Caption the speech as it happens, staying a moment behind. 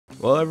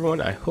Well, everyone,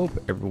 I hope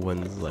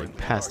everyone's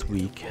past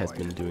week has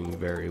been doing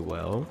very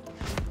well,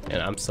 and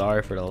I'm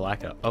sorry for the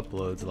lack of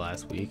uploads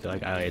last week.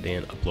 I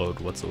didn't upload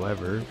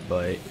whatsoever,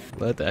 but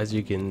as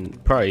you can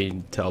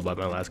probably tell by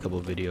my last couple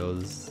of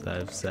videos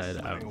that I've said,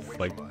 I'm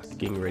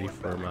getting ready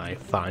for my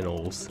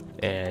finals,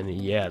 and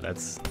yeah,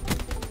 it's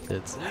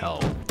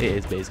hell. It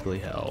is basically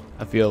hell.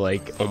 I feel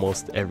like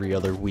almost every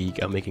other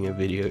week I'm making a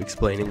video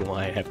explaining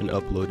why I haven't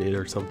uploaded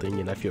or something,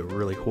 and I feel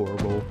really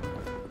horrible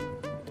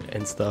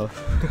and stuff.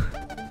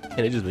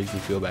 And it just makes me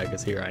feel bad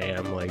because here I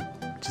am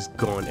just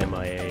going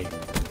MIA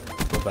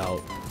without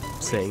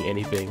saying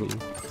anything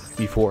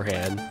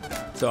beforehand.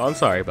 So I'm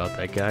sorry about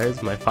that,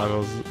 guys. My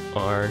finals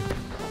are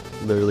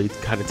literally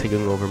kind of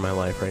taking over my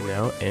life right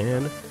now,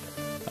 and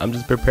I'm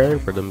just preparing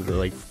for them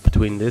to,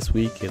 between this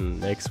week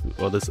and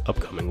this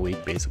upcoming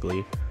week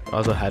basically. I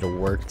also had to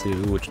work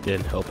too, which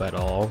didn't help at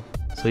all.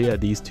 So yeah,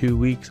 these 2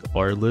 weeks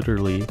are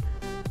literally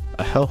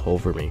a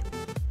hellhole for me.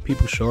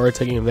 People sure are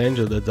taking advantage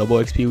of the double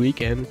XP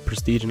weekend.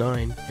 Prestige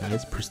 9,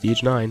 guys,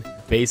 Prestige 9.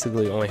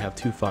 Basically only have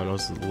 2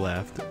 finals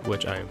left,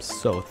 which I am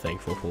so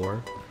thankful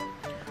for.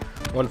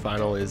 One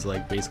final is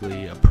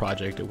basically a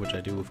project which I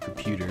do with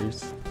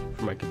computers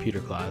for my computer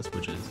class,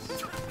 which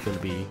is going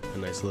to be a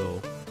nice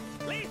little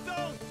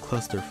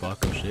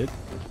clusterfuck of shit.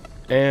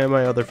 And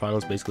my other final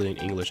is basically an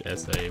English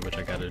essay, which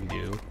I gotta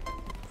do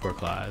for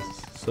class.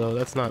 So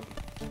that's not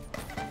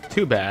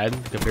too bad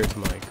compared to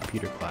my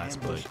computer class,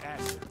 but...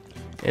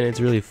 And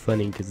it's really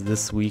funny because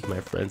this week my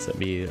friend sent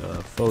me a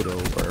photo,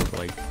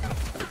 or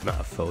not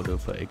a photo,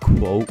 but a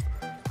quote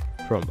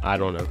from I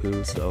don't know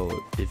who. So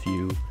if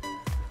you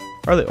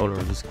are the owner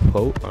of this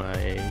quote,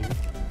 I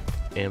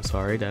am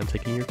sorry that I'm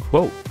taking your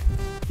quote.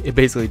 It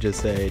basically just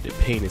said,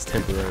 pain is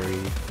temporary,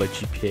 but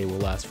GPA will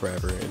last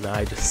forever. And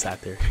I just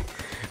sat there.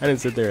 I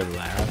didn't sit there and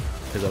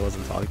laugh because I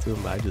wasn't talking to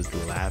him, but I just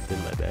laughed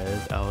in my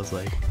bed. I was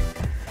like,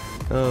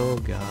 oh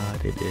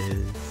god, it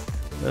is.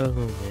 Oh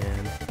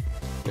man.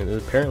 And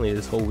apparently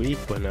this whole week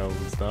when I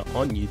was not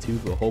on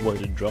YouTube, a whole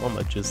bunch of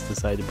drama just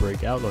decided to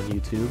break out on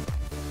YouTube.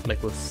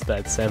 With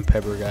that Sam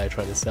Pepper guy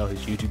trying to sell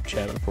his YouTube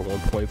channel for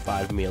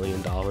 $1.5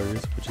 million,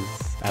 which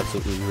is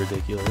absolutely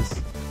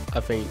ridiculous. I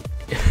think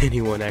if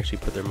anyone actually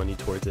put their money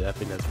towards it, I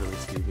think that's really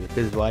stupid.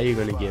 Because why are you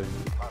going to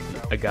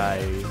give a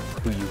guy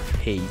who you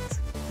hate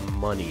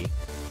money,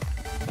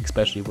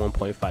 especially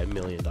 $1.5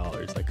 million?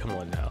 Come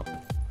on now.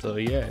 So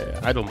yeah,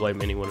 I don't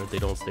blame anyone if they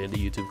don't stay in the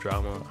YouTube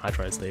drama. I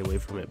try to stay away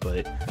from it,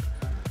 but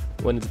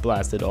when it's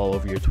blasted all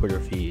over your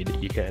Twitter feed,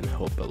 you can't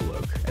help but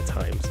look at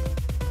times.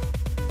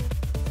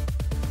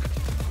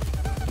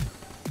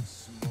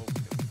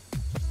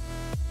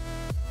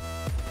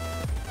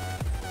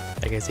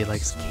 I guess he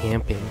likes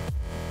camping.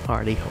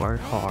 Hardy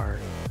hard.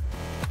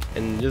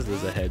 And just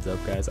as a heads up,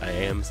 guys, I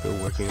am still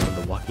working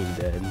on The Walking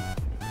Dead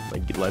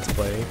Let's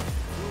Play.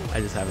 I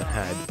just haven't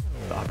had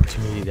the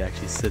opportunity to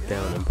actually sit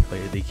down and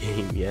play the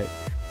game yet,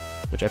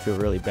 which I feel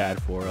really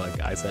bad for.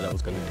 I said I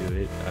was going to do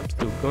it. I'm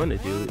still going to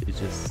do it. It's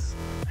just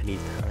I need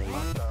time.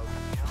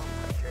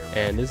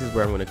 And this is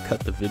where I'm going to cut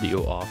the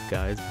video off,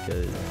 guys,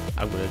 because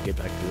I'm going to get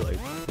back to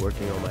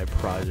working on my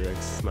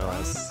projects, my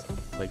last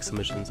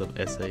submissions of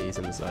essays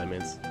and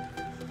assignments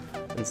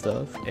and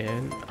stuff.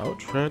 And I'll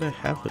try to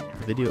have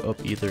a video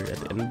up either at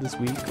the end of this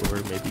week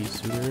or maybe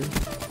sooner.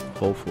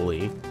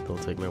 Hopefully,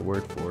 don't take my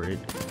word for it.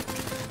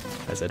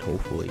 I said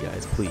hopefully,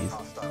 guys, please.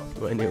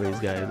 But anyways,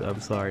 guys, I'm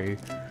sorry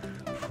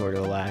for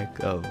the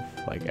lack of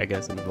I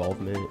guess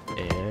involvement,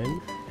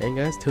 and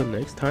guys, till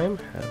next time,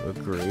 have a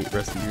great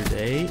rest of your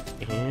day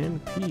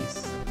and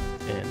peace.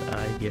 And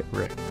I get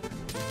wrecked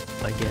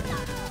again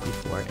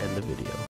before I end the video.